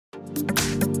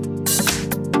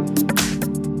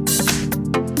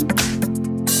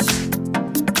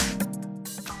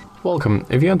Welcome.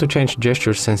 If you want to change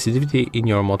gesture sensitivity in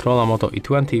your Motorola Moto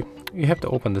E20, you have to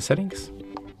open the settings.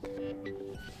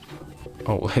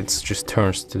 Oh, let's just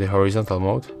turn to the horizontal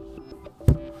mode.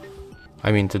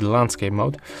 I mean to the landscape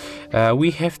mode.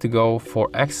 We have to go for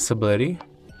accessibility.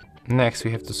 Next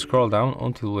we have to scroll down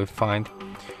until we find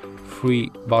free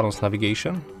buttons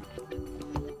navigation.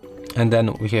 And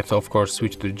then we have to of course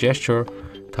switch to gesture,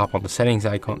 tap on the settings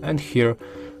icon, and here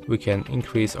we can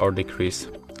increase or decrease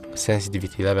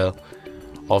sensitivity level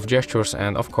of gestures.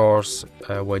 And of course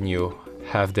when you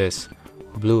have this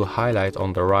blue highlight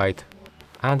on the right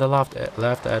and the left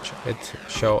edge, it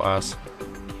shows us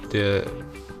the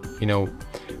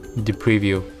the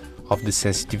preview of the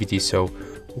sensitivity, so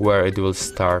where it will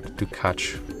start to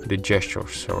catch the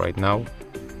gestures. So right now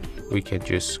we can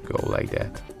just go like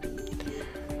that.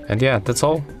 And yeah, that's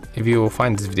all. If you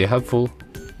find this video helpful,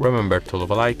 remember to leave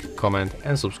a like, comment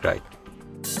and subscribe.